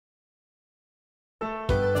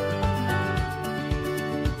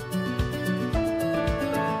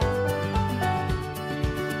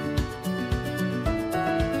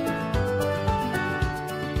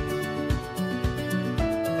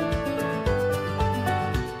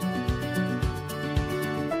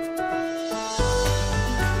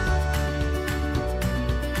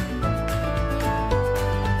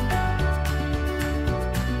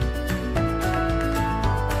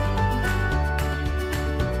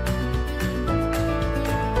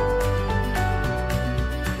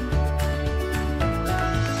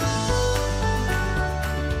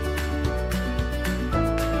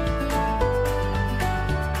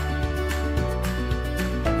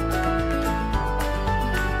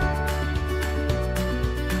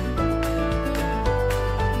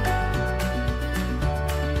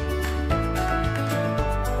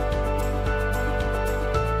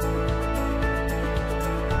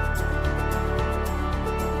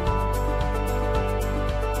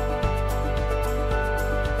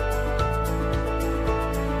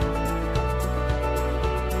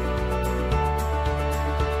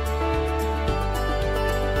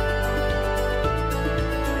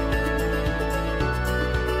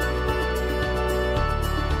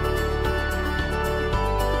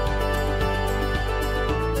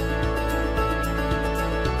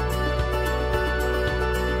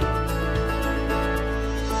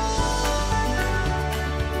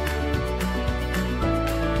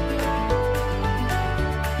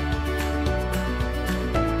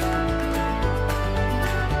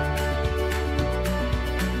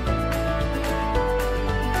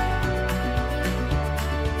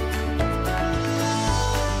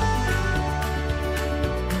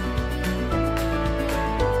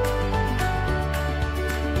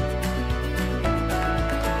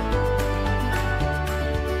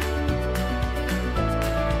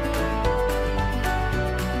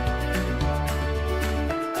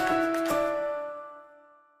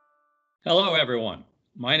Hello, everyone.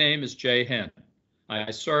 My name is Jay Henn.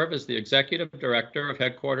 I serve as the Executive Director of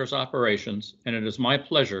Headquarters Operations, and it is my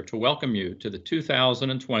pleasure to welcome you to the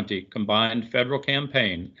 2020 Combined Federal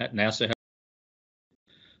Campaign at NASA.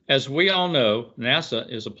 As we all know, NASA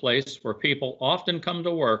is a place where people often come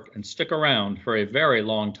to work and stick around for a very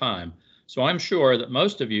long time, so I'm sure that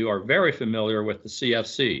most of you are very familiar with the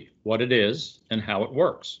CFC, what it is, and how it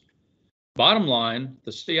works. Bottom line,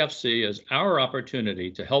 the CFC is our opportunity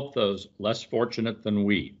to help those less fortunate than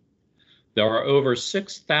we. There are over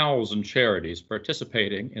 6,000 charities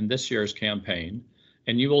participating in this year's campaign,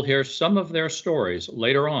 and you will hear some of their stories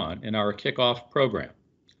later on in our kickoff program.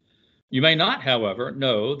 You may not, however,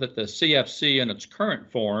 know that the CFC in its current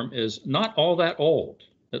form is not all that old,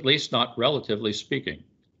 at least not relatively speaking.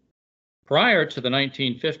 Prior to the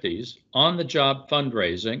 1950s, on-the-job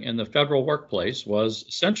fundraising in the federal workplace was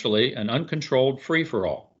essentially an uncontrolled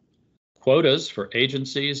free-for-all. Quotas for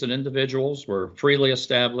agencies and individuals were freely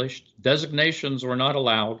established, designations were not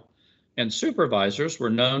allowed, and supervisors were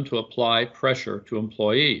known to apply pressure to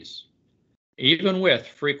employees. Even with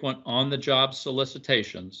frequent on-the-job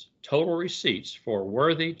solicitations, total receipts for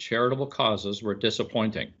worthy charitable causes were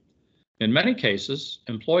disappointing. In many cases,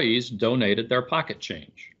 employees donated their pocket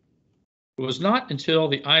change. It was not until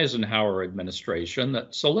the Eisenhower administration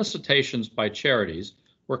that solicitations by charities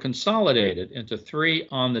were consolidated into 3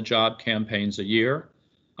 on-the-job campaigns a year,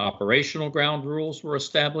 operational ground rules were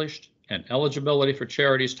established, and eligibility for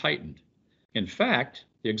charities tightened. In fact,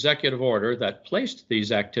 the executive order that placed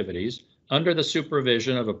these activities under the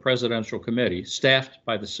supervision of a presidential committee staffed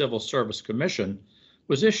by the Civil Service Commission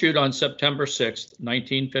was issued on September 6,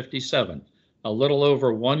 1957, a little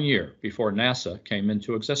over 1 year before NASA came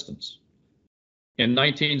into existence. In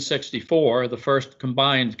 1964, the first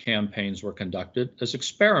combined campaigns were conducted as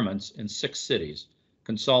experiments in 6 cities,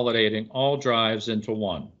 consolidating all drives into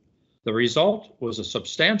one. The result was a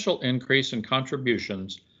substantial increase in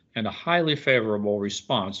contributions and a highly favorable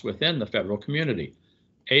response within the federal community.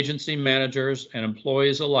 Agency managers and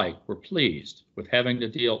employees alike were pleased with having to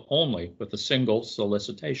deal only with a single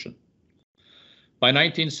solicitation. By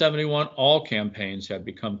 1971, all campaigns had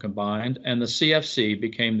become combined, and the CFC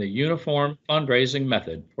became the uniform fundraising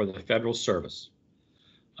method for the federal service.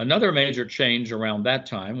 Another major change around that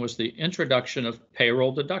time was the introduction of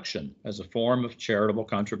payroll deduction as a form of charitable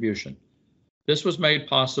contribution. This was made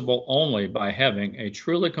possible only by having a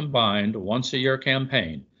truly combined once-a-year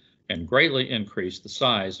campaign and greatly increased the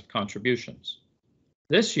size of contributions.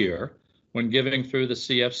 This year, when giving through the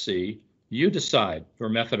CFC, you decide your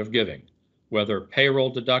method of giving, whether payroll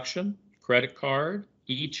deduction, credit card,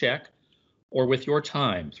 e-check, or with your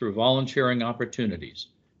time through volunteering opportunities.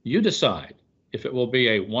 You decide if it will be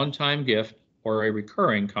a one-time gift or a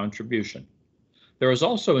recurring contribution. There is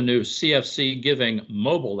also a new CFC Giving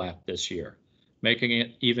mobile app this year, making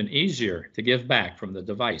it even easier to give back from the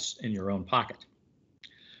device in your own pocket.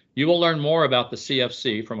 You will learn more about the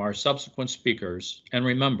CFC from our subsequent speakers, and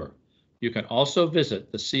remember, you can also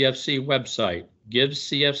visit the CFC website,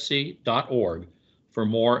 givecfc.org, for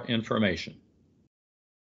more information.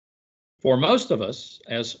 For most of us,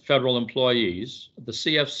 as federal employees, the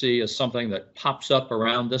CFC is something that pops up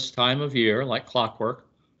around this time of year like clockwork,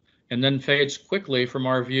 and then fades quickly from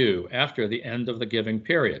our view after the end of the giving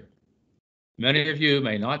period. Many of you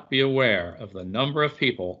may not be aware of the number of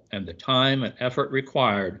people and the time and effort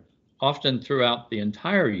required, often throughout the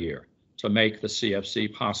entire year, to make the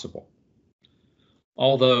CFC possible.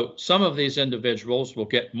 Although some of these individuals will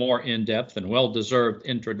get more in-depth and well-deserved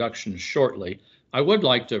introductions shortly, I would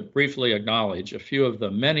like to briefly acknowledge a few of the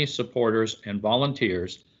many supporters and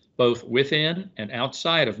volunteers, both within and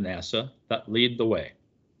outside of NASA, that lead the way.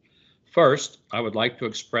 First, I would like to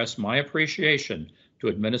express my appreciation to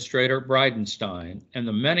Administrator Bridenstine and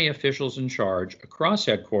the many officials in charge across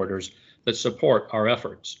headquarters that support our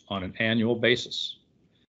efforts on an annual basis.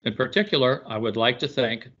 In particular, I would like to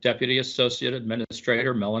thank Deputy Associate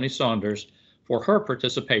Administrator Melanie Saunders for her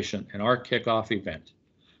participation in our kickoff event.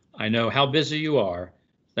 I know how busy you are.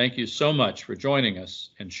 Thank you so much for joining us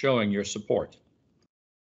and showing your support.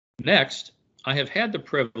 Next, I have had the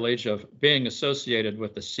privilege of being associated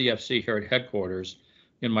with the CFC here at headquarters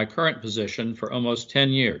in my current position for almost 10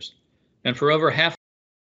 years. And for over half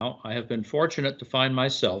now, I have been fortunate to find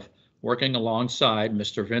myself working alongside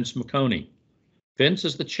Mr. Vince McConey. Vince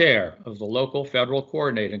is the chair of the local federal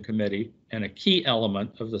coordinating committee and a key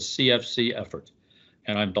element of the CFC effort,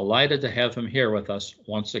 and I'm delighted to have him here with us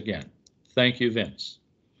once again. Thank you, Vince.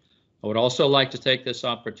 I would also like to take this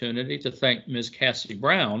opportunity to thank Ms. Cassie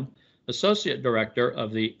Brown, Associate Director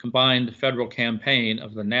of the Combined Federal Campaign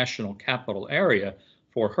of the National Capital Area,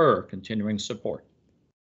 for her continuing support.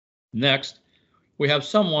 Next, we have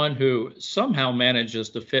someone who somehow manages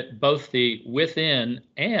to fit both the within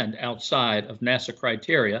and outside of NASA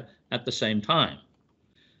criteria at the same time.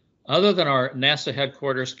 Other than our NASA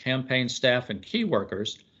headquarters campaign staff and key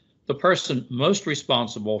workers, the person most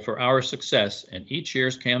responsible for our success in each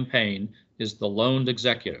year's campaign is the loaned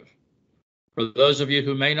executive. For those of you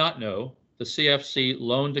who may not know, the CFC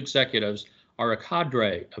loaned executives are a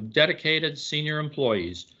cadre of dedicated senior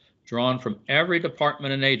employees drawn from every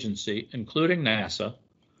department and agency, including NASA,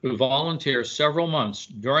 who volunteer several months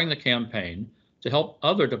during the campaign to help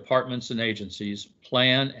other departments and agencies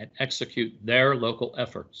plan and execute their local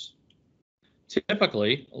efforts.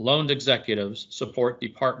 Typically, loaned executives support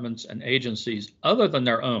departments and agencies other than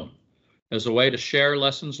their own as a way to share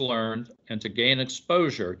lessons learned and to gain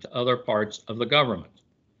exposure to other parts of the government.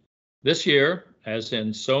 This year, as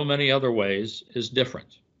in so many other ways, is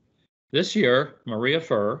different. This year, Maria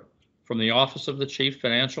Furr, from the Office of the Chief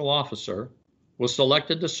Financial Officer, was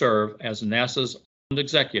selected to serve as NASA's loaned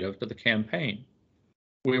executive to the campaign.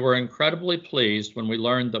 We were incredibly pleased when we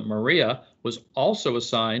learned that Maria was also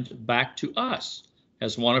assigned back to us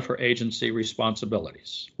as one of her agency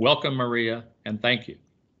responsibilities. Welcome, Maria, and thank you.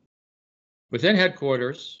 Within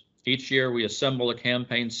headquarters, each year we assemble a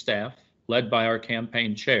campaign staff led by our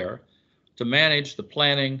campaign chair to manage the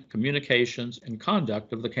planning, communications, and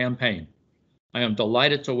conduct of the campaign. I am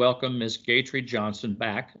delighted to welcome Ms. Gatry Johnson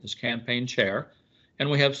back as campaign chair, and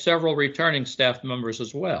we have several returning staff members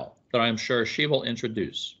as well that I am sure she will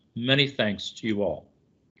introduce. Many thanks to you all.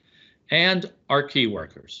 And our key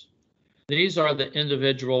workers. These are the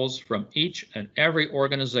individuals from each and every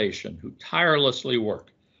organization who tirelessly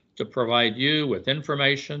work to provide you with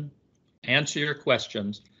information, answer your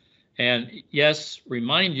questions, and yes,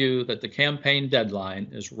 remind you that the campaign deadline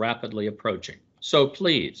is rapidly approaching. So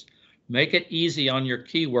please, make it easy on your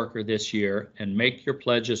key worker this year and make your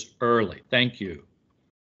pledges early. Thank you.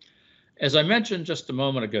 As I mentioned just a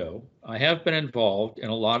moment ago, I have been involved in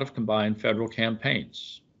a lot of combined federal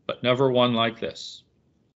campaigns, but never one like this.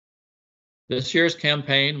 This year's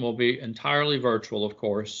campaign will be entirely virtual, of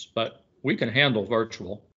course, but we can handle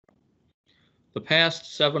virtual. The past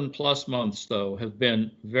 7+ months, though, have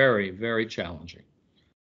been very, very challenging.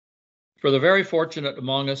 For the very fortunate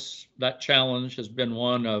among us, that challenge has been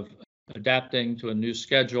one of adapting to a new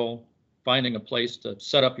schedule, finding a place to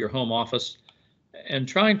set up your home office, and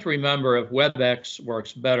trying to remember if WebEx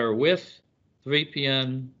works better with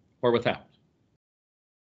VPN or without.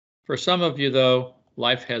 For some of you, though,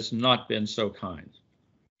 life has not been so kind.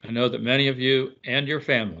 I know that many of you and your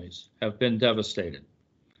families have been devastated.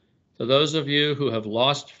 To those of you who have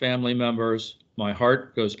lost family members, my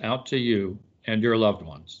heart goes out to you and your loved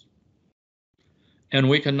ones. And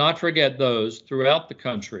we cannot forget those throughout the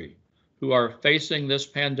country who are facing this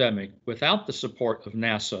pandemic without the support of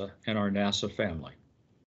NASA and our NASA family.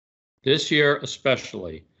 This year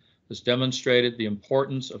especially has demonstrated the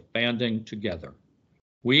importance of banding together.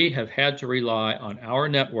 We have had to rely on our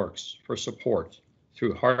networks for support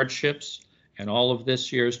through hardships and all of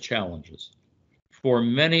this year's challenges. For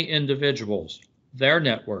many individuals, their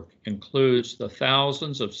network includes the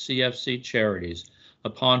thousands of CFC charities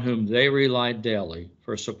upon whom they rely daily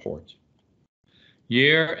for support.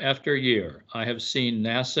 Year after year, I have seen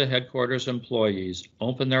NASA headquarters employees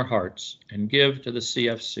open their hearts and give to the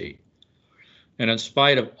CFC. And in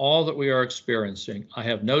spite of all that we are experiencing, I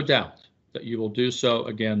have no doubt that you will do so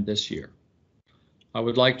again this year. I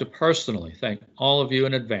would like to personally thank all of you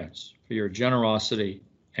in advance for your generosity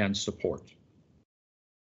and support.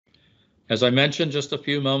 As I mentioned just a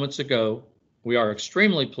few moments ago, we are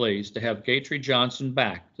extremely pleased to have Gatry Johnson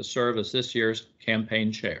back to serve as this year's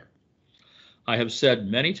campaign chair. I have said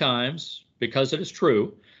many times, because it is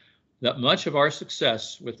true, that much of our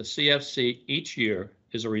success with the CFC each year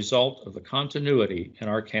is a result of the continuity in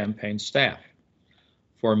our campaign staff.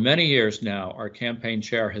 For many years now, our campaign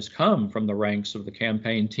chair has come from the ranks of the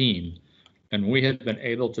campaign team, and we have been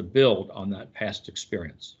able to build on that past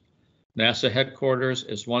experience. NASA headquarters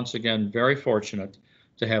is once again very fortunate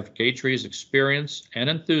to have Gatry's experience and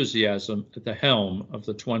enthusiasm at the helm of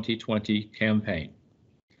the 2020 campaign.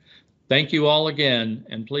 Thank you all again,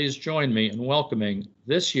 and please join me in welcoming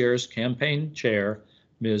this year's campaign chair,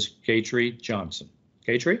 Ms. Gatry Johnson.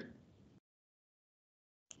 Gatry?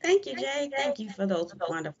 Thank you, Jay. Thank you for those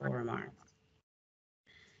wonderful remarks.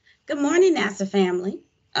 Good morning, NASA family.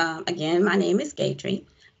 Again, my name is Gatry,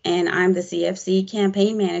 and I'm the CFC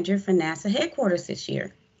campaign manager for NASA headquarters this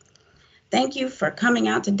year. Thank you for coming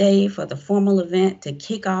out today for the formal event to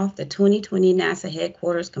kick off the 2020 NASA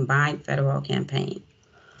headquarters Combined Federal Campaign.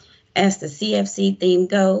 As the CFC theme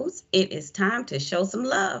goes, it is time to show some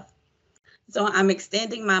love. So I'm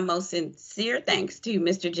extending my most sincere thanks to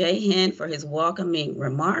Mr. Jay Henn for his welcoming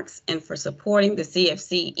remarks and for supporting the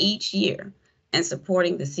CFC each year and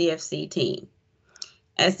supporting the CFC team.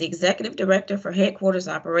 As the Executive Director for Headquarters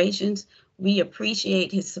Operations, we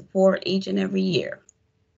appreciate his support each and every year.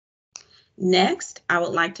 Next, I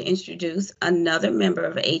would like to introduce another member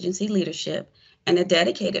of agency leadership and a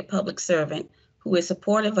dedicated public servant who is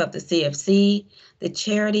supportive of the CFC, the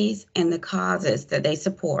charities, and the causes that they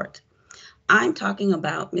support. I'm talking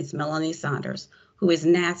about Ms. Melanie Saunders, who is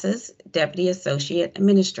NASA's Deputy Associate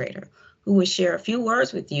Administrator, who will share a few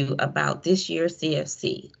words with you about this year's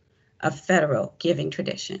CFC, a federal giving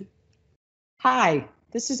tradition. Hi,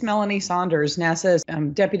 this is Melanie Saunders, NASA's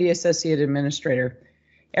Deputy Associate Administrator.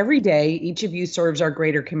 Every day, each of you serves our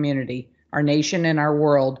greater community, our nation, and our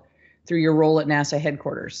world through your role at NASA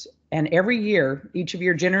headquarters. And every year, each of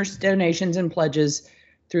your generous donations and pledges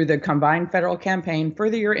through the Combined Federal Campaign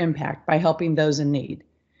further your impact by helping those in need.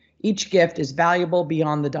 Each gift is valuable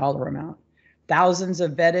beyond the dollar amount. Thousands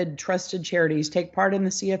of vetted, trusted charities take part in the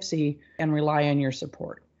CFC and rely on your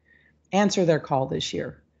support. Answer their call this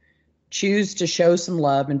year. Choose to show some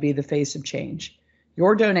love and be the face of change.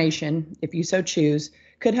 Your donation, if you so choose,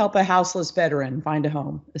 could help a houseless veteran find a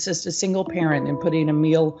home, assist a single parent in putting a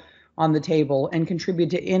meal on the table, and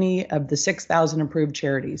contribute to any of the 6,000 approved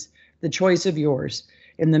charities. The choice of yours.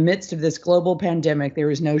 In the midst of this global pandemic,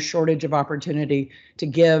 there is no shortage of opportunity to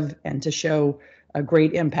give and to show a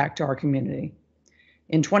great impact to our community.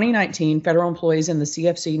 In 2019, federal employees in the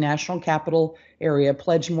CFC National Capital Area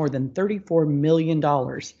pledged more than $34 million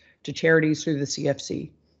to charities through the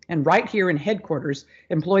CFC. And right here in headquarters,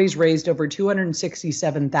 employees raised over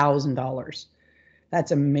 $267,000.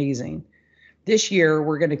 That's amazing. This year,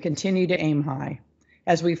 we're going to continue to aim high.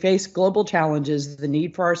 As we face global challenges, the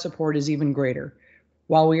need for our support is even greater.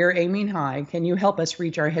 While we are aiming high, can you help us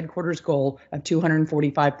reach our headquarters goal of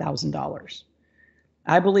 $245,000?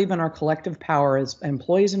 I believe in our collective power as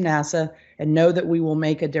employees of NASA and know that we will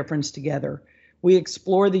make a difference together. We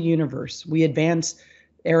explore the universe, we advance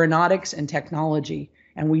aeronautics and technology,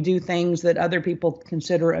 and we do things that other people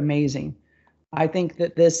consider amazing. I think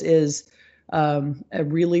that this is a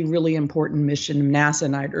really, really important mission of NASA,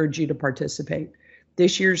 and I'd urge you to participate.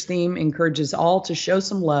 This year's theme encourages all to show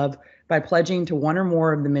some love by pledging to one or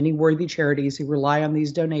more of the many worthy charities who rely on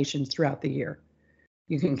these donations throughout the year.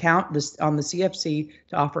 You can count on the CFC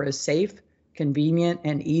to offer a safe, convenient,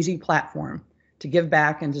 and easy platform to give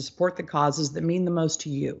back and to support the causes that mean the most to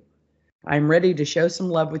you. I'm ready to show some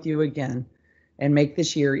love with you again and make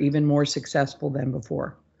this year even more successful than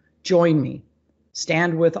before. Join me,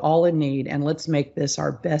 stand with all in need, and let's make this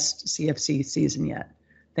our best CFC season yet.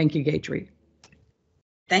 Thank you, Gatry.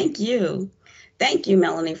 Thank you. Thank you,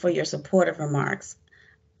 Melanie, for your supportive remarks.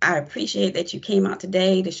 I appreciate that you came out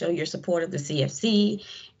today to show your support of the CFC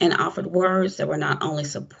and offered words that were not only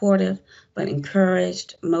supportive, but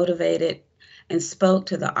encouraged, motivated, and spoke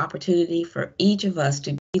to the opportunity for each of us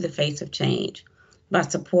to be the face of change by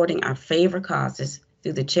supporting our favorite causes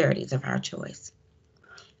through the charities of our choice.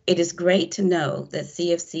 It is great to know that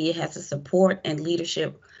CFC has the support and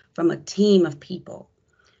leadership from a team of people,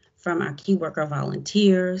 from our key worker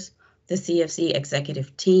volunteers, the CFC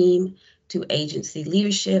executive team, to agency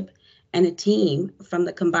leadership, and a team from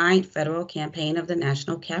the Combined Federal Campaign of the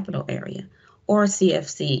National Capital Area, or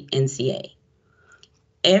CFC NCA.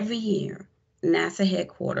 Every year, NASA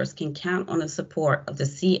headquarters can count on the support of the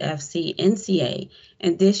CFC NCA,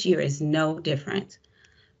 and this year is no different.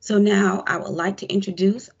 So now I would like to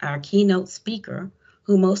introduce our keynote speaker,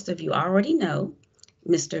 who most of you already know,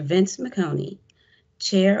 Mr. Vince McConey,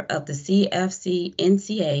 Chair of the CFC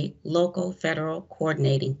NCA Local Federal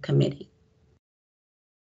Coordinating Committee.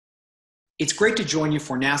 It's great to join you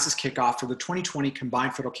for NASA's kickoff for the 2020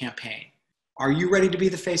 Combined Federal Campaign. Are you ready to be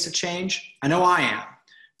the face of change? I know I am.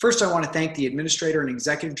 First, I want to thank the Administrator and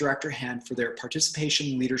Executive Director Henn for their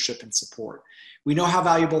participation, leadership, and support. We know how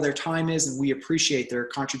valuable their time is, and we appreciate their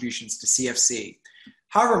contributions to CFC.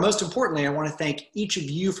 However, most importantly, I want to thank each of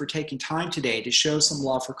you for taking time today to show some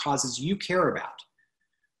love for causes you care about.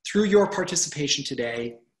 Through your participation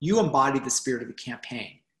today, you embody the spirit of the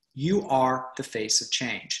campaign. You are the face of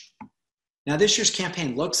change. Now, this year's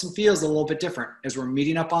campaign looks and feels a little bit different as we're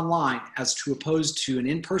meeting up online as opposed to an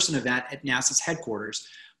in-person event at NASA's headquarters,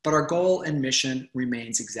 but our goal and mission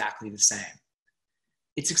remains exactly the same.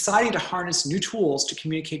 It's exciting to harness new tools to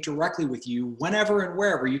communicate directly with you whenever and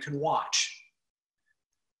wherever you can watch.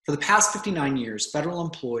 For the past 59 years, federal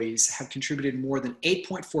employees have contributed more than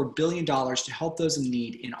 $8.4 billion to help those in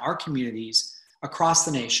need in our communities, across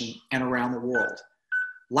the nation, and around the world.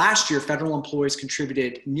 Last year, federal employees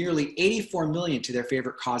contributed nearly $84 million to their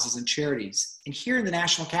favorite causes and charities. And here in the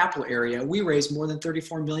National Capital area, we raised more than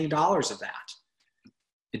 $34 million of that.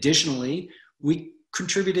 Additionally, we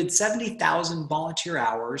contributed 70,000 volunteer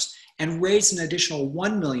hours and raised an additional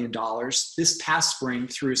 $1 million this past spring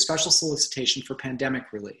through a special solicitation for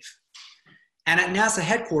pandemic relief. And at NASA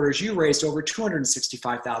headquarters, you raised over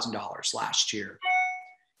 $265,000 last year.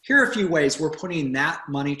 Here are a few ways we're putting that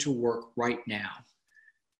money to work right now.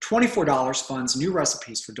 $24 funds new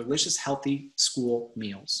recipes for delicious, healthy school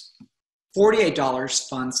meals. $48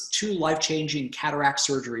 funds 2 life-changing cataract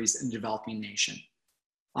surgeries in a developing nation.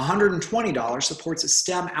 $120 supports a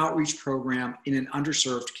STEM outreach program in an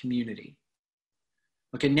underserved community.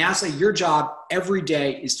 Look, at NASA, your job every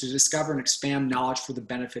day is to discover and expand knowledge for the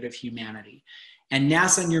benefit of humanity. And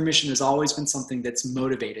NASA and your mission has always been something that's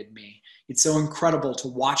motivated me. It's so incredible to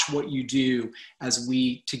watch what you do as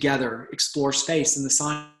we together explore space and the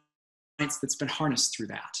science that's been harnessed through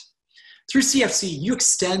that. Through CFC, you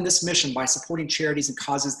extend this mission by supporting charities and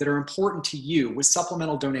causes that are important to you with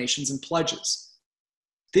supplemental donations and pledges.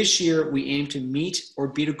 This year, we aim to meet or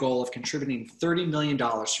beat a goal of contributing $30 million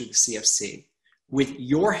through the CFC. With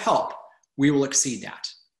your help, we will exceed that.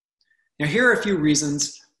 Now, here are a few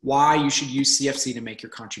reasons why you should use CFC to make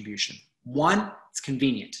your contribution. 1, it's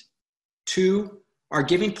convenient. 2, our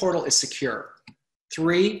giving portal is secure.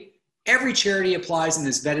 3, every charity applies and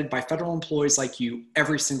is vetted by federal employees like you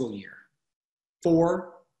every single year.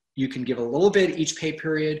 4, you can give a little bit each pay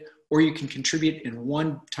period, or you can contribute in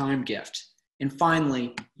one-time gift. And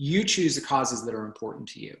finally, you choose the causes that are important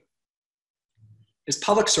to you. As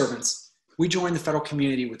public servants, we join the federal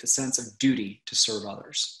community with a sense of duty to serve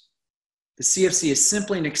others. The CFC is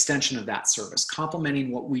simply an extension of that service,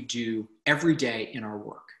 complementing what we do every day in our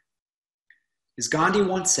work. As Gandhi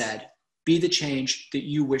once said, be the change that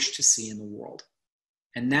you wish to see in the world.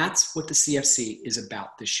 And that's what the CFC is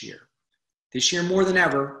about this year. This year, more than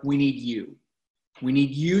ever, we need you. We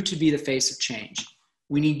need you to be the face of change.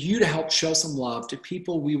 We need you to help show some love to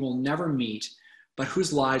people we will never meet, but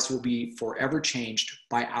whose lives will be forever changed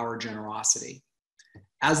by our generosity.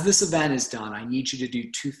 As this event is done, I need you to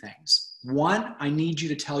do 2 things. 1, I need you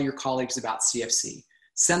to tell your colleagues about CFC.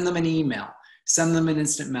 Send them an email, send them an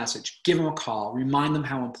instant message, give them a call, remind them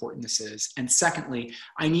how important this is. And secondly,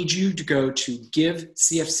 I need you to go to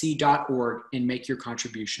givecfc.org and make your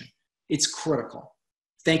contribution. It's critical.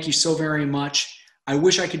 Thank you so very much. I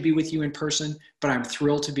wish I could be with you in person, but I'm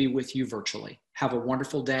thrilled to be with you virtually. Have a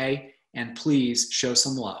wonderful day, and please show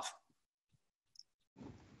some love.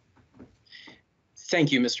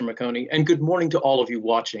 Thank you, Mr. McConey, and good morning to all of you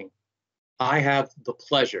watching. I have the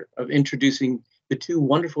pleasure of introducing the 2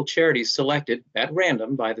 wonderful charities selected at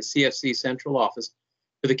random by the CFC Central Office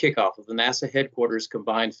for the kickoff of the NASA headquarters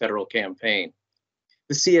Combined Federal Campaign.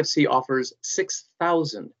 The CFC offers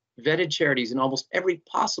 6,000 vetted charities in almost every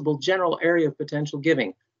possible general area of potential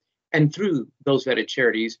giving. And through those vetted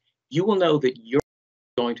charities, you will know that you're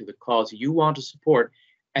going to the cause you want to support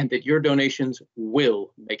and that your donations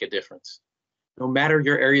will make a difference. No matter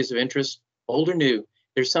your areas of interest, old or new,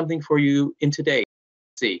 there's something for you in today.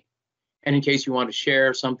 See. And in case you want to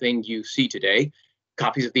share something you see today,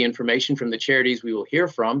 copies of the information from the charities we will hear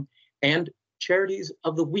from and charities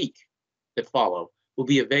of the week that follow will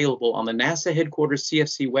be available on the NASA headquarters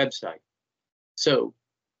CFC website. So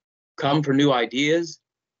come for new ideas,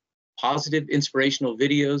 positive, inspirational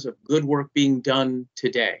videos of good work being done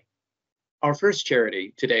today. Our first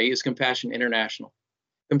charity today is Compassion International.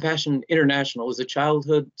 Compassion International is a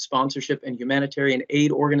childhood sponsorship and humanitarian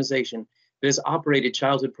aid organization that has operated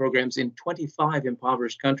childhood programs in 25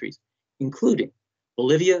 impoverished countries, including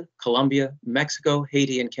Bolivia, Colombia, Mexico,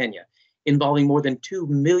 Haiti, and Kenya, involving more than 2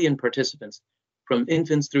 million participants from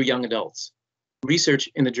infants through young adults. Research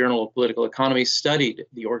in the Journal of Political Economy studied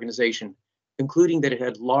the organization, concluding that it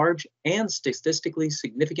had large and statistically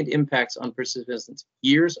significant impacts on participants'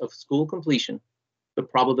 years of school completion, the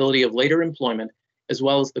probability of later employment, as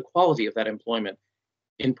well as the quality of that employment,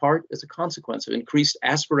 in part as a consequence of increased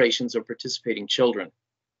aspirations of participating children.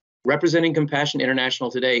 Representing Compassion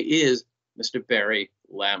International today is Mr. Barry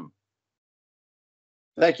Lem.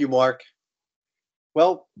 Thank you, Mark.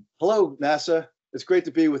 Well, hello, NASA. It's great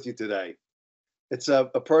to be with you today. It's a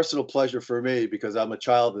personal pleasure for me because I'm a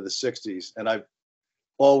child of the 60s, and I've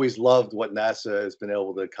always loved what NASA has been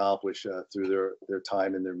able to accomplish through their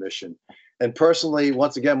time and their mission. And personally,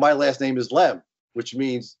 once again, my last name is Lem, which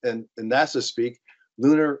means, in NASA speak,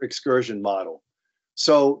 Lunar Excursion Model.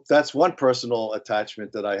 So that's one personal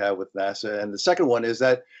attachment that I have with NASA. And the second one is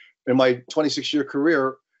that in my 26-year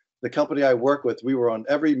career, the company I work with, we were on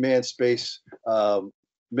every manned space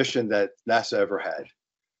mission that NASA ever had.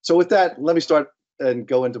 So with that, let me start and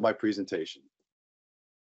go into my presentation.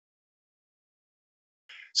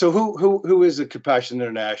 So who is Compassion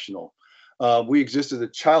International? We exist as a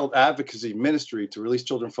child advocacy ministry to release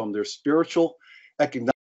children from their spiritual,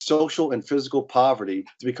 economic, social, and physical poverty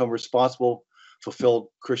to become responsible, fulfilled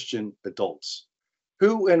Christian adults.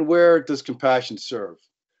 Who and where does Compassion serve?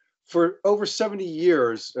 For over 70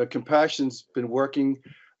 years, Compassion's been working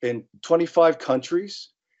in 25 countries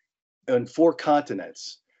and 4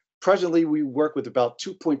 continents. Presently, we work with about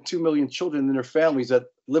 2.2 million children and their families that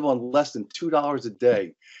live on less than $2 a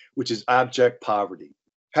day, which is abject poverty.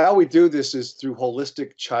 How we do this is through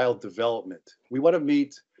holistic child development. We want to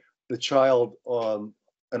meet the child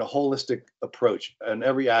in a holistic approach in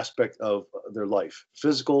every aspect of their life: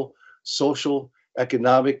 physical, social,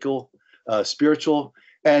 economical, spiritual,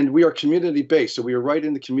 and we are community-based. So we are right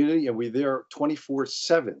in the community and we're there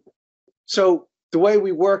 24/7. So the way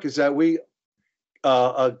we work is that we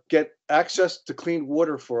get access to clean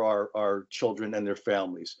water for our children and their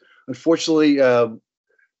families. Unfortunately,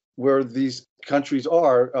 where these countries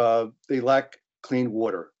are, they lack clean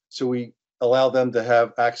water. So we allow them to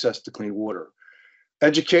have access to clean water.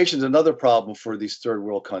 Education is another problem for these third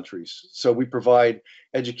world countries. So we provide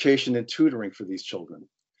education and tutoring for these children.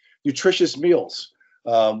 Nutritious meals.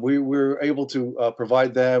 We're able to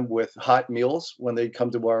provide them with hot meals when they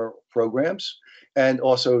come to our programs, and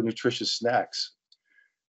also nutritious snacks.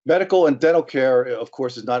 Medical and dental care, of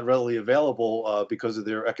course, is not readily available because of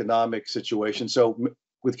their economic situation. So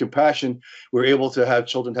with Compassion, we're able to have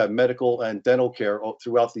children have medical and dental care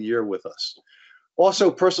throughout the year with us.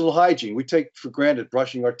 Also, personal hygiene. We take for granted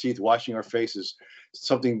brushing our teeth, washing our faces,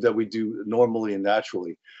 something that we do normally and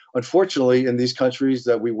naturally. Unfortunately, in these countries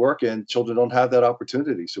that we work in, children don't have that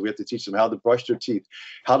opportunity. So we have to teach them how to brush their teeth,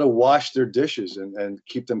 how to wash their dishes and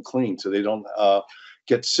keep them clean so they don't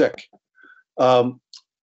get sick.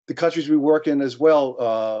 The countries we work in as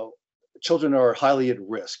well, children are highly at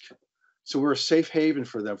risk. So we're a safe haven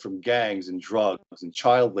for them from gangs and drugs and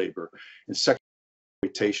child labor and sexual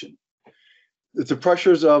exploitation. The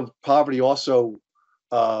pressures of poverty also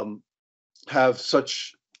have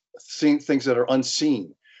such things that are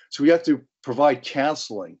unseen. So we have to provide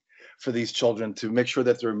counseling for these children to make sure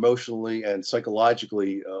that they're emotionally and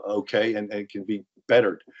psychologically okay and can be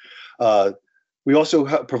bettered. We also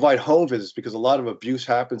provide home visits because a lot of abuse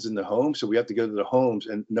happens in the home. So we have to go to the homes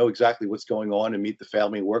and know exactly what's going on and meet the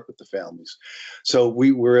family and work with the families. So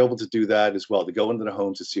we're able to do that as well, to go into the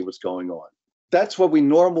homes to see what's going on. That's what we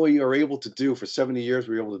normally are able to do. For 70 years,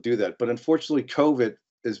 we were able to do that. But unfortunately, COVID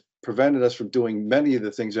has prevented us from doing many of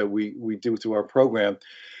the things that we do through our program.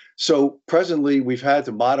 So presently, we've had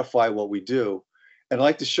to modify what we do. And I'd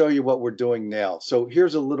like to show you what we're doing now. So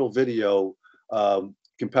here's a little video,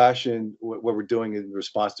 Compassion, what we're doing in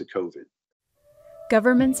response to COVID.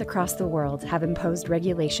 Governments across the world have imposed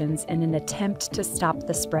regulations in an attempt to stop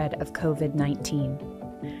the spread of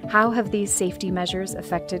COVID-19. How have these safety measures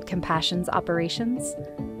affected Compassion's operations?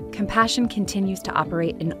 Compassion continues to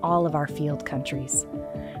operate in all of our field countries.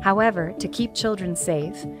 However, to keep children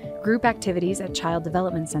safe, group activities at child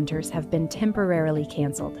development centers have been temporarily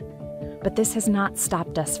canceled. But this has not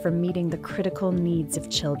stopped us from meeting the critical needs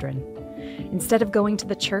of children. Instead of going to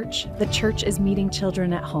the church is meeting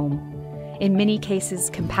children at home. In many cases,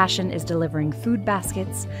 Compassion is delivering food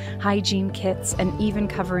baskets, hygiene kits, and even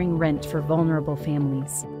covering rent for vulnerable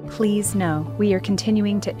families. Please know, we are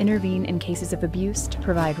continuing to intervene in cases of abuse to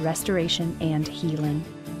provide restoration and healing.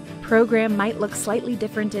 Program might look slightly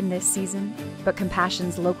different in this season, but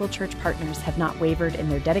Compassion's local church partners have not wavered in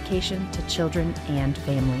their dedication to children and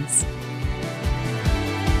families.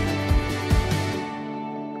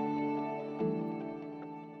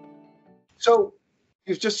 So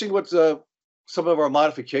you've just seen what some of our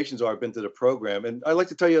modifications have been to the program. And I'd like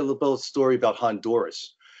to tell you a little bit of a story about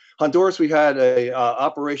Honduras. Honduras, we had a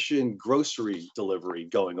Operation Grocery Delivery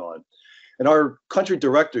going on. And our country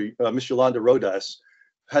director, Ms. Yolanda Rodas,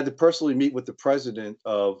 had to personally meet with the president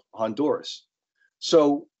of Honduras.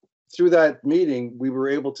 So through that meeting, we were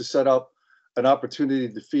able to set up an opportunity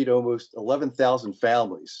to feed almost 11,000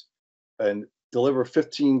 families and deliver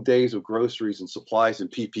 15 days of groceries and supplies and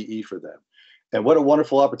PPE for them. And what a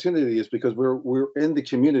wonderful opportunity is, because we're in the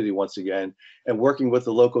community once again and working with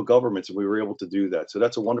the local governments, and we were able to do that. So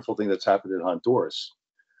that's a wonderful thing that's happened in Honduras.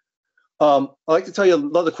 I'd like to tell you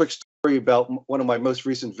another quick story about one of my most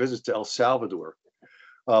recent visits to El Salvador.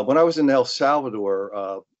 When I was in El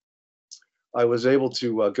Salvador, I was able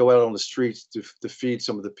to go out on the streets to feed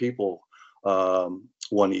some of the people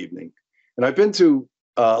one evening. And I've been to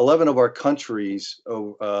 11 of our countries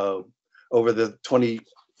over the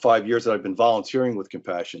 25 years that I've been volunteering with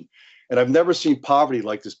Compassion. And I've never seen poverty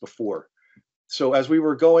like this before. So as we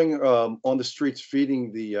were going on the streets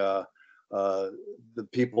feeding the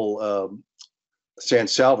people, San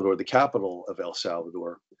Salvador, the capital of El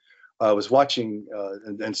Salvador, I was watching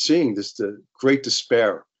and seeing this great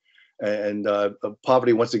despair and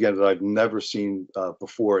poverty, once again, that I've never seen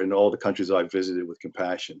before in all the countries I've visited with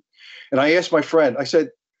compassion. And I asked my friend, I said,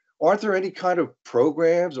 aren't there any kind of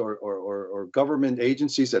programs or government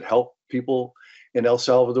agencies that help people in El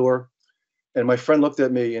Salvador? And my friend looked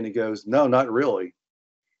at me and he goes, no, not really.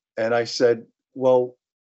 And I said, well,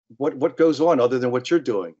 what goes on other than what you're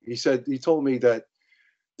doing? He told me that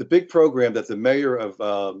the big program that the mayor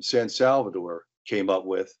of San Salvador came up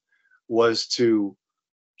with was to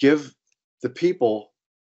give the people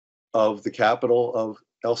of the capital of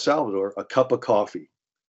El Salvador a cup of coffee.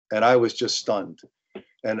 And I was just stunned.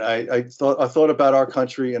 And I thought about our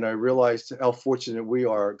country, and I realized how fortunate we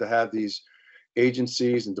are to have these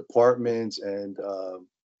agencies and departments and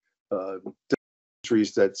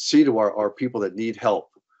countries that see to our people that need help.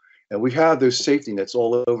 And we have those safety nets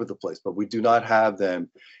all over the place, but we do not have them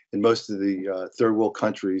in most of the third world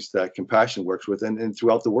countries that Compassion works with, and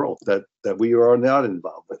throughout the world that we are not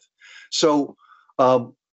involved with. So I'd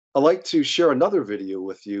like to share another video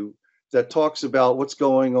with you that talks about what's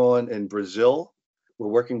going on in Brazil. We're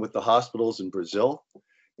working with the hospitals in Brazil.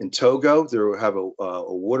 In Togo, they have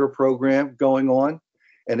a water program going on.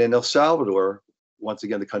 And in El Salvador, once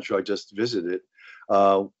again, the country I just visited,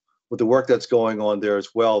 with the work that's going on there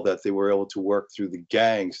as well, that they were able to work through the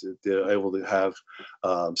gangs, that they're able to have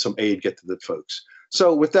some aid get to the folks.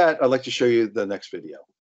 So with that, I'd like to show you the next video.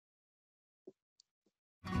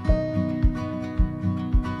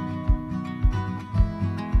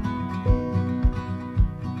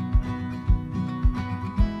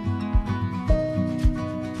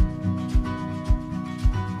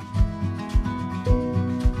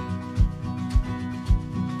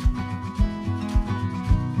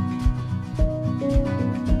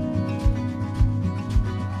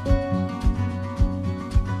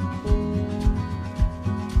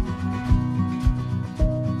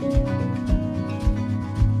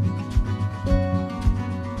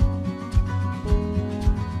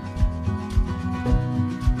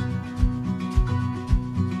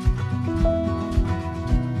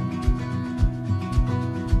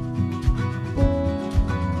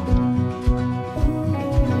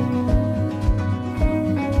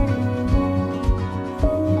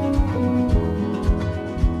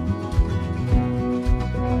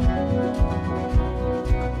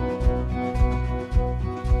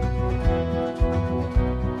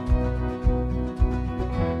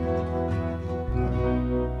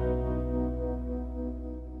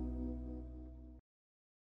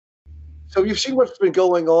 So you've seen what's been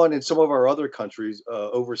going on in some of our other countries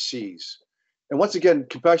overseas. And once again,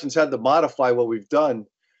 Compassion's had to modify what we've done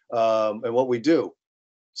and what we do.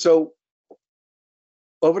 So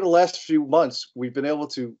over the last few months, we've been able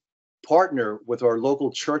to partner with our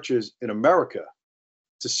local churches in America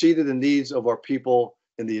to see to the needs of our people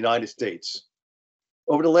in the United States.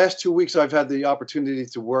 Over the last 2 weeks, I've had the opportunity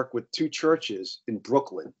to work with 2 churches in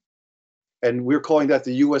Brooklyn, and we're calling that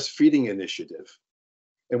the U.S. Feeding Initiative.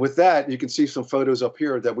 And with that, you can see some photos up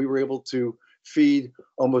here that we were able to feed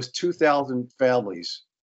almost 2,000 families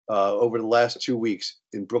over the last 2 weeks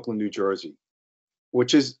in Brooklyn, New Jersey,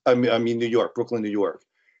 which is, New York, Brooklyn, New York.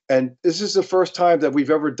 And this is the first time that we've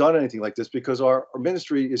ever done anything like this, because our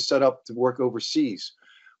ministry is set up to work overseas.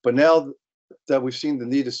 But now that we've seen the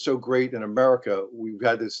need is so great in America, we've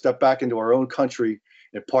had to step back into our own country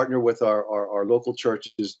and partner with our local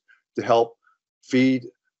churches to help feed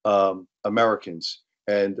Americans.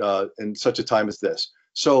 And in such a time as this.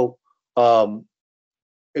 So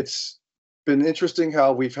it's been interesting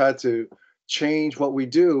how we've had to change what we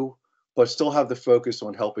do, but still have the focus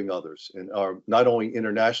on helping others, and not only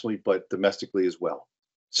internationally, but domestically as well.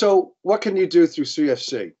 So what can you do through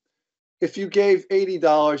CFC? If you gave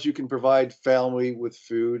 $80, you can provide family with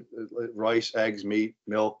food, rice, eggs, meat,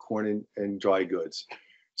 milk, corn, and dry goods.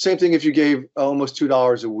 Same thing if you gave almost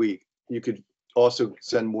 $2 a week, you could also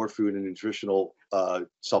send more food and nutritional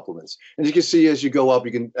supplements. And you can see as you go up,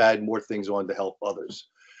 you can add more things on to help others.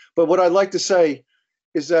 But what I'd like to say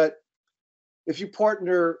is that if you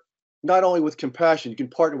partner not only with Compassion, you can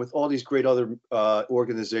partner with all these great other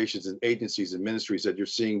organizations and agencies and ministries that you're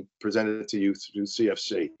seeing presented to you through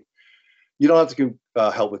CFC. You don't have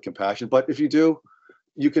to help with Compassion, but if you do,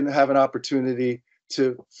 you can have an opportunity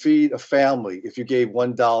to feed a family if you gave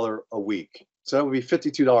 $1 a week. So that would be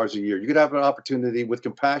 $52 a year. You could have an opportunity with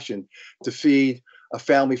Compassion to feed a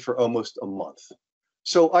family for almost a month.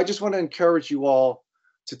 So I just want to encourage you all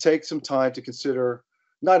to take some time to consider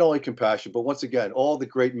not only Compassion, but once again, all the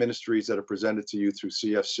great ministries that are presented to you through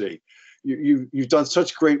CFC. You've done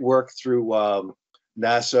such great work through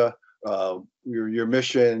NASA, your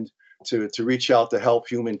mission to reach out to help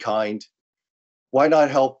humankind. Why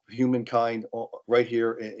not help humankind right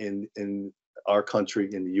here in our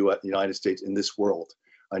country, in the United States, in this world?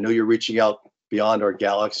 I know you're reaching out beyond our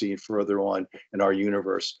galaxy and further on in our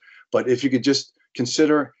universe, but if you could just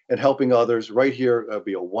consider and helping others right here, that'd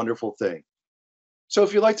be a wonderful thing. So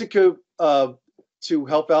if you'd like to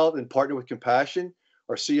help out and partner with Compassion,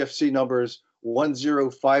 our CFC number is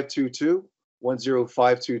 10522,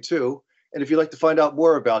 10522. And if you'd like to find out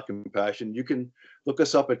more about Compassion, you can look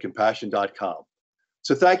us up at compassion.com.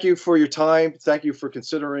 So thank you for your time. Thank you for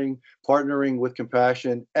considering partnering with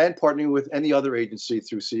Compassion and partnering with any other agency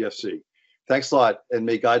through CFC. Thanks a lot, and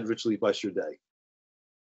may God richly bless your day.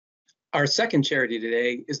 Our second charity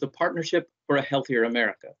today is the Partnership for a Healthier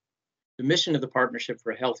America. The mission of the Partnership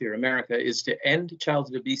for a Healthier America is to end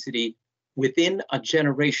childhood obesity within a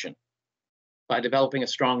generation by developing a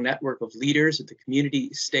strong network of leaders at the community,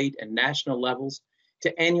 state, and national levels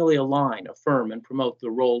to annually align, affirm, and promote the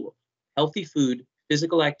role healthy food,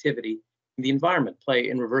 physical activity, and the environment play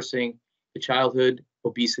in reversing the childhood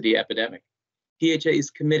obesity epidemic. PHA is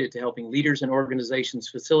committed to helping leaders and organizations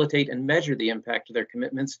facilitate and measure the impact of their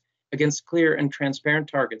commitments against clear and transparent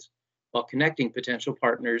targets while connecting potential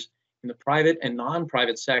partners in the private and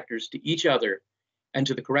non-private sectors to each other and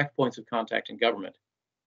to the correct points of contact in government.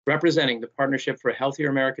 Representing the Partnership for a Healthier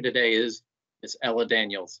America today is Ms. Ella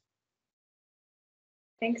Daniels.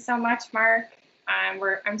 Thanks so much, Mark.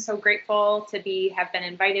 I'm so grateful to have been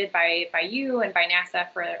invited by you and by NASA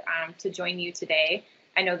to join you today.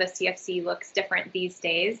 I know the CFC looks different these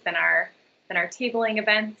days than our tabling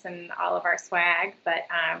events and all of our swag, but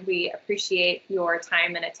we appreciate your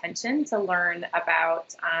time and attention to learn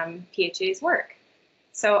about PHA's work.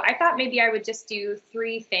 So I thought maybe I would just do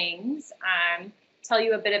three things: tell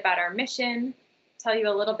you a bit about our mission, tell you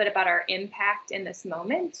a little bit about our impact in this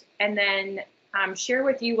moment, and then share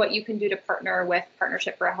with you what you can do to partner with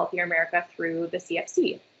Partnership for a Healthier America through the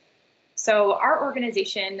CFC. So our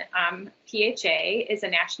organization, PHA, is a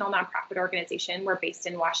national nonprofit organization. We're based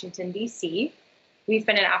in Washington, D.C. We've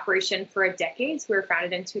been in operation for a decade. We were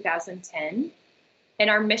founded in 2010. And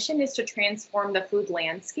our mission is to transform the food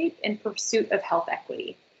landscape in pursuit of health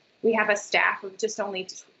equity. We have a staff of just only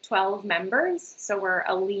 12 members, so we're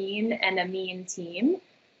a lean and a mean team.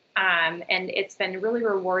 And it's been really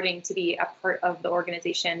rewarding to be a part of the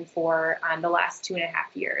organization for the last 2.5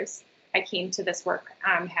 years. I came to this work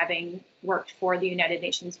having worked for the United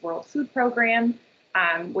Nations World Food Program,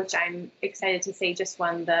 which I'm excited to say just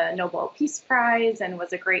won the Nobel Peace Prize and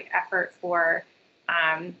was a great effort for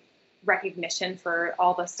recognition for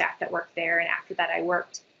all the staff that worked there. And after that, I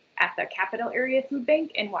worked at the Capital Area Food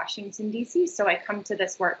Bank in Washington, D.C. So I come to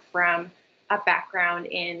this work from a background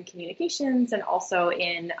in communications and also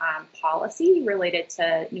in policy related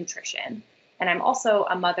to nutrition. And I'm also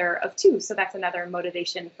a mother of two, so that's another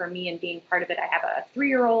motivation for me in being part of it. I have a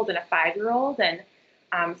 3-year-old and a 5-year-old, and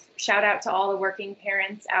shout out to all the working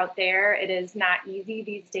parents out there. It is not easy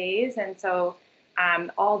these days, and so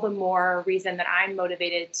all the more reason that I'm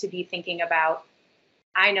motivated to be thinking about.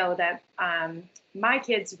 I know that my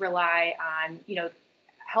kids rely on,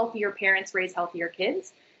 healthier parents raise healthier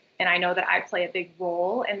kids. And I know that I play a big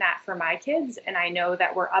role in that for my kids. And I know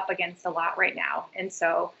that we're up against a lot right now. And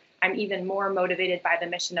so I'm even more motivated by the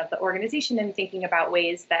mission of the organization and thinking about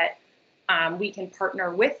ways that we can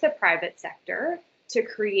partner with the private sector to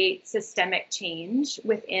create systemic change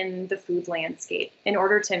within the food landscape in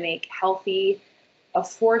order to make healthy,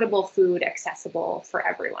 affordable food accessible for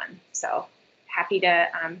everyone. So happy to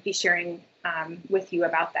be sharing with you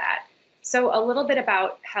about that. So a little bit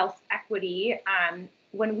about health equity.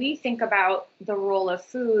 When we think about the role of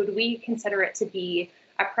food, we consider it to be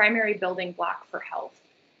a primary building block for health.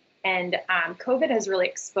 And COVID has really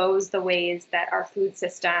exposed the ways that our food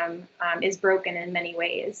system is broken in many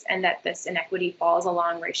ways, and that this inequity falls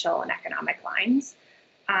along racial and economic lines.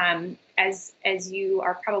 As you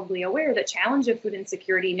are probably aware, the challenge of food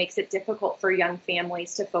insecurity makes it difficult for young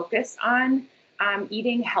families to focus on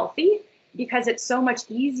eating healthy, because it's so much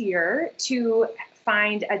easier to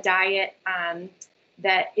find a diet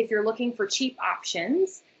that if you're looking for cheap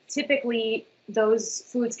options, typically those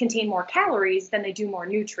foods contain more calories than they do more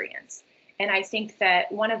nutrients. And I think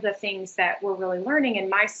that one of the things that we're really learning in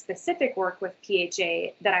my specific work with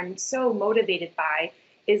PHA that I'm so motivated by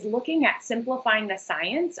is looking at simplifying the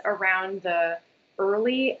science around the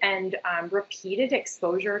early and repeated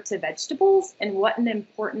exposure to vegetables and what an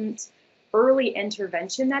important early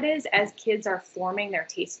intervention that is as kids are forming their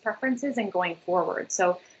taste preferences and going forward.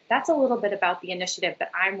 So that's a little bit about the initiative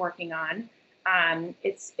that I'm working on.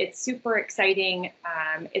 It's super exciting.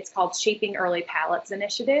 It's called Shaping Early Palates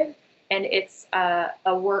Initiative, and it's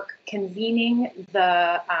a work convening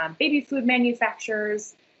the baby food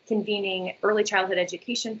manufacturers, convening early childhood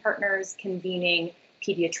education partners, convening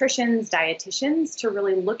pediatricians, dietitians to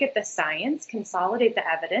really look at the science, consolidate the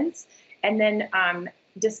evidence, and then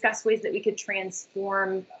discuss ways that we could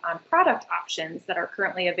transform product options that are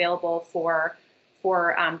currently available for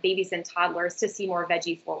babies and toddlers to see more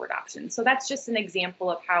veggie-forward options. So that's just an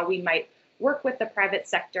example of how we might work with the private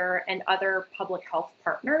sector and other public health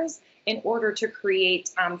partners in order to create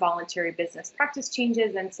voluntary business practice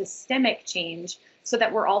changes and systemic change so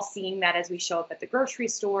that we're all seeing that as we show up at the grocery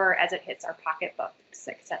store, as it hits our pocketbooks,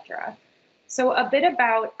 et cetera. So a bit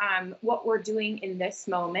about what we're doing in this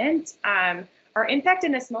moment. Our impact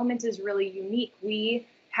in this moment is really unique. We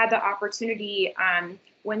had the opportunity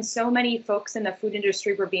when so many folks in the food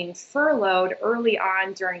industry were being furloughed early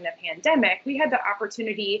on during the pandemic, we had the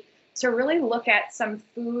opportunity to really look at some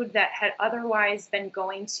food that had otherwise been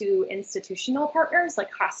going to institutional partners like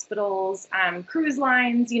hospitals, cruise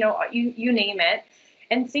lines, you name it,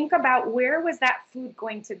 and think about where was that food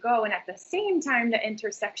going to go. And at the same time, the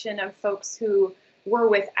intersection of folks who were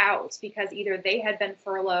without because either they had been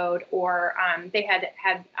furloughed or they had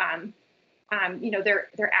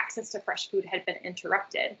their access to fresh food had been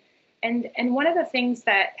interrupted. And one of the things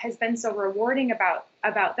that has been so rewarding about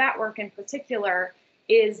that work in particular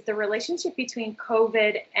is the relationship between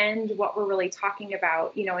COVID and what we're really talking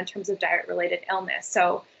about, in terms of diet-related illness.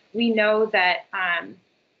 So we know that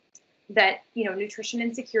nutrition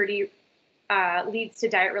insecurity leads to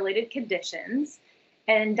diet-related conditions.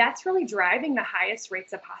 And that's really driving the highest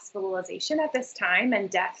rates of hospitalization at this time and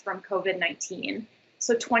death from COVID-19.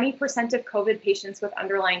 So 20% of COVID patients with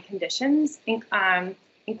underlying conditions,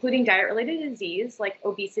 including diet-related disease like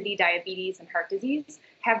obesity, diabetes, and heart disease,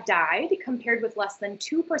 have died compared with less than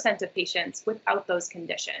 2% of patients without those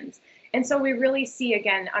conditions. And so we really see,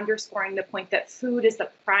 again, underscoring the point that food is the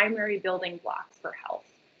primary building block for health.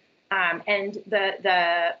 And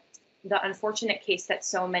the unfortunate case that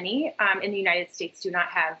so many in the United States do not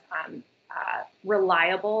have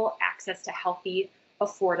reliable access to healthy,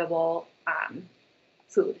 affordable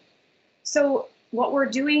food. So what we're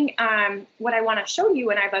doing, what I want to show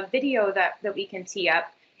you, and I have a video that we can tee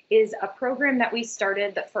up, is a program that we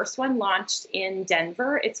started. The first one launched in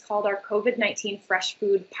Denver. It's called our COVID-19 Fresh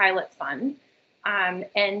Food Pilot Fund.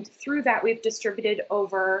 And through that, we've distributed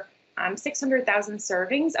over 600,000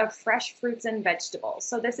 servings of fresh fruits and vegetables.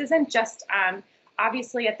 So this isn't just,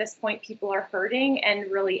 obviously at this point, people are hurting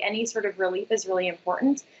and really any sort of relief is really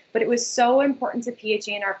important. But it was so important to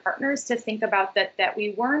PHA and our partners to think about that we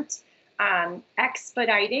weren't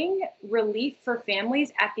expediting relief for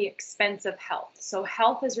families at the expense of health. So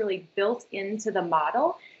health is really built into the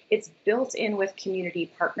model. It's built in with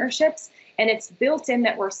community partnerships, and it's built in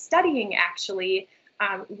that we're studying actually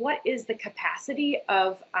what is the capacity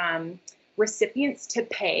of recipients to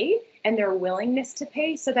pay and their willingness to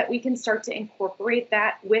pay so that we can start to incorporate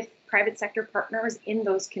that with private sector partners in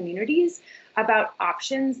those communities about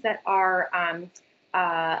options that are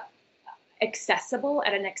accessible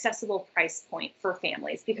at an accessible price point for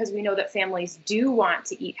families, because we know that families do want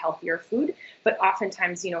to eat healthier food, but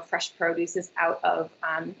oftentimes, fresh produce is out of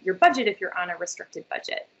your budget if you're on a restricted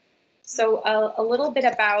budget. So a little bit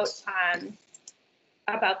about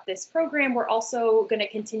this program. We're also going to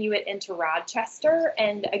continue it into Rochester.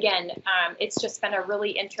 And again, it's just been a really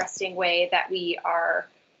interesting way that we are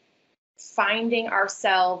finding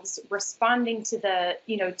ourselves responding to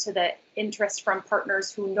the interest from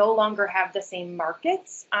partners who no longer have the same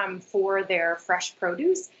markets for their fresh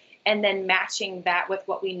produce, and then matching that with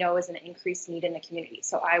what we know is an increased need in the community.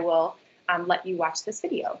 So I will let you watch this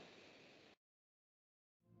video.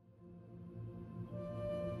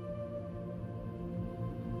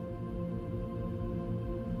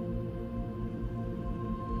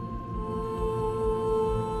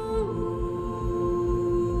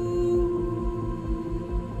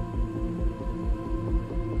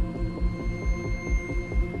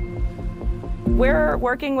 We're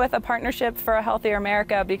working with a partnership for a healthier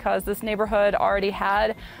America because this neighborhood already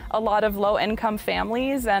had a lot of low-income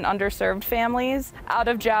families and underserved families out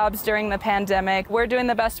of jobs during the pandemic. We're doing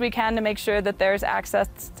the best we can to make sure that there's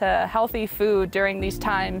access to healthy food during these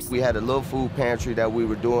times. We had a little food pantry that we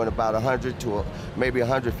were doing about 100 to maybe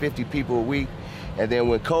 150 people a week. And then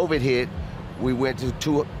when COVID hit, we went to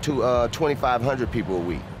 2,500 people a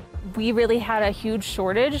week. We really had a huge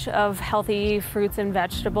shortage of healthy fruits and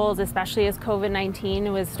vegetables, especially as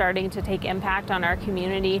COVID-19 was starting to take impact on our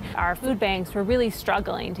community. Our food banks were really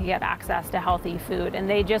struggling to get access to healthy food, and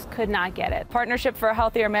they just could not get it. Partnership for a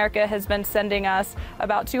Healthier America has been sending us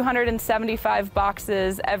about 275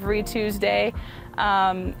 boxes every Tuesday,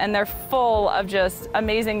 and they're full of just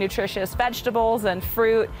amazing nutritious vegetables and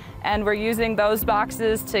fruit, and we're using those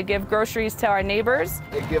boxes to give groceries to our neighbors.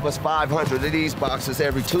 They give us 500 of these boxes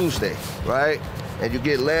every Tuesday, right? And you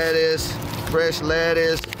get lettuce, fresh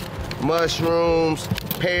lettuce, mushrooms,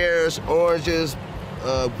 pears, oranges,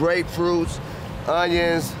 grapefruits,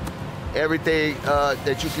 onions, everything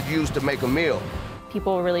that you could use to make a meal.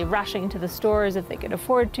 People were really rushing to the stores if they could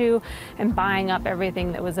afford to and buying up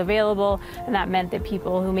everything that was available, and that meant that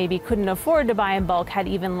people who maybe couldn't afford to buy in bulk had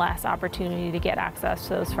even less opportunity to get access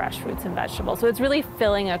to those fresh fruits and vegetables. So it's really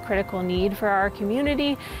filling a critical need for our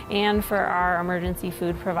community and for our emergency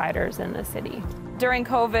food providers in the city. During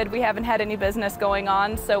COVID, we haven't had any business going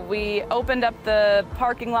on, so we opened up the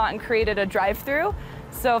parking lot and created a drive-through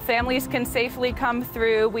so families can safely come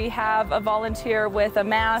through. We have a volunteer with a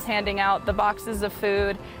mask handing out the boxes of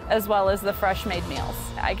food as well as the fresh made meals.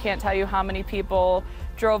 I can't tell you how many people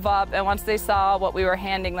drove up, and once they saw what we were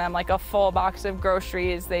handing them, like a full box of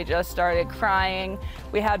groceries, they just started crying.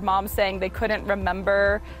 We had moms saying they couldn't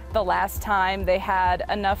remember the last time they had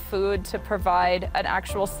enough food to provide an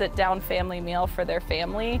actual sit-down family meal for their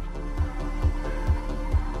family.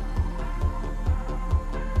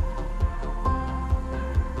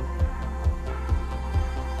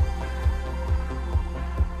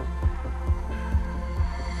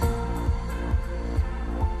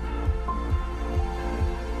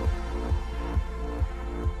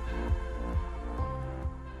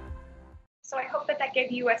 So I hope that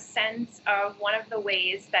gave you a sense of one of the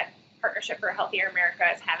ways that Partnership for a Healthier America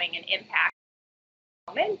is having an impact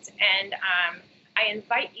at the moment. And I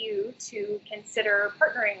invite you to consider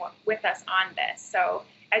partnering with us on this. So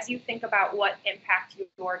as you think about what impact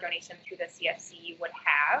your donation through the CFC would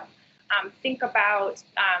have, think about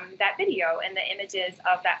that video and the images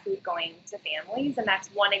of that food going to families. And that's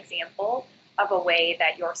one example of a way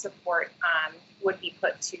that your support would be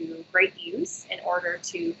put to great use in order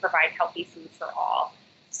to provide healthy food for all.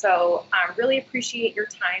 So really appreciate your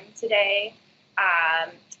time today.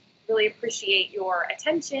 Really appreciate your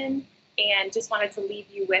attention, and just wanted to leave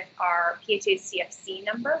you with our PHA's CFC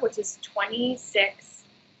number, which is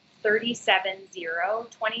 26370,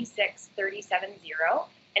 26370.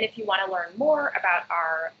 And if you want to learn more about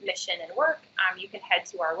our mission and work, you can head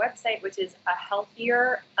to our website, which is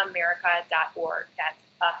ahealthieramerica.org. That's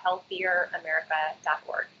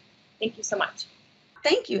ahealthieramerica.org. Thank you so much.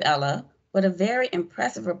 Thank you, Ella. What a very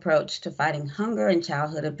impressive approach to fighting hunger and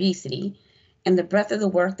childhood obesity. And the breadth of the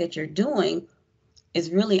work that you're doing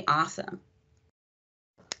is really awesome.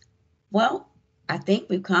 Well, I think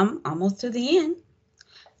we've come almost to the end.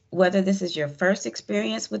 Whether this is your first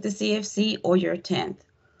experience with the CFC or your 10th,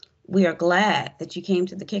 we are glad that you came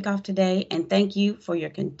to the kickoff today, and thank you for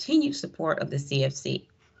your continued support of the CFC.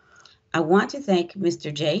 I want to thank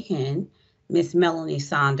Mr. Jay Henn, Ms. Melanie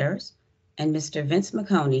Saunders, and Mr. Vince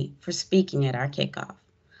McConey for speaking at our kickoff.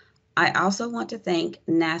 I also want to thank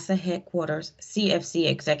NASA Headquarters CFC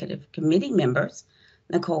Executive Committee members,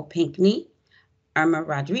 Nicole Pinckney, Irma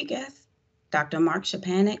Rodriguez, Dr. Mark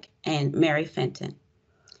Shapanik, and Mary Fenton.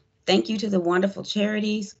 Thank you to the wonderful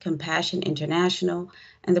charities, Compassion International,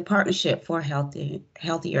 and the Partnership for a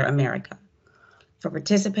Healthier America for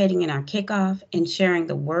participating in our kickoff and sharing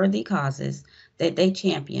the worthy causes that they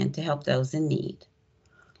champion to help those in need.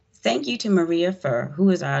 Thank you to Maria Furr,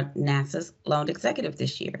 who is our NASA's Loan Executive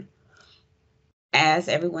this year. As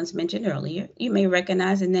everyone's mentioned earlier, you may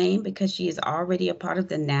recognize the name because she is already a part of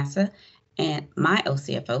the NASA and my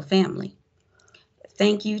OCFO family.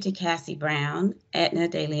 Thank you to Cassie Brown, Edna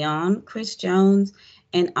De Leon, Chris Jones,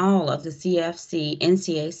 and all of the CFC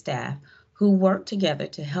NCA staff who worked together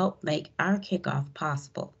to help make our kickoff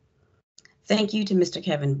possible. Thank you to Mr.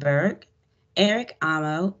 Kevin Berg, Eric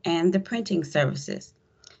Amo, and the printing services.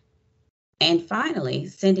 And finally,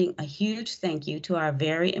 sending a huge thank you to our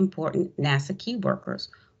very important NASA key workers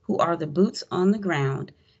who are the boots on the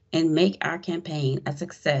ground and make our campaign a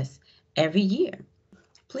success every year.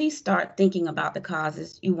 Please start thinking about the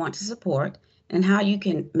causes you want to support and how you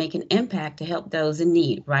can make an impact to help those in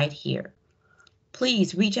need right here.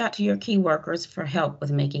 Please reach out to your key workers for help with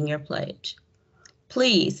making your pledge.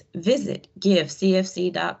 Please visit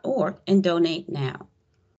givecfc.org and donate now.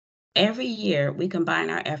 Every year, we combine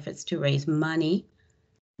our efforts to raise money,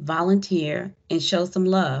 volunteer, and show some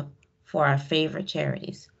love for our favorite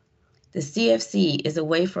charities. The CFC is a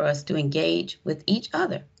way for us to engage with each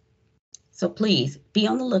other So please be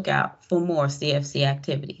on the lookout for more CFC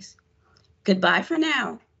activities. Goodbye for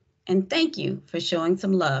now, and thank you for showing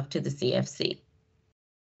some love to the CFC.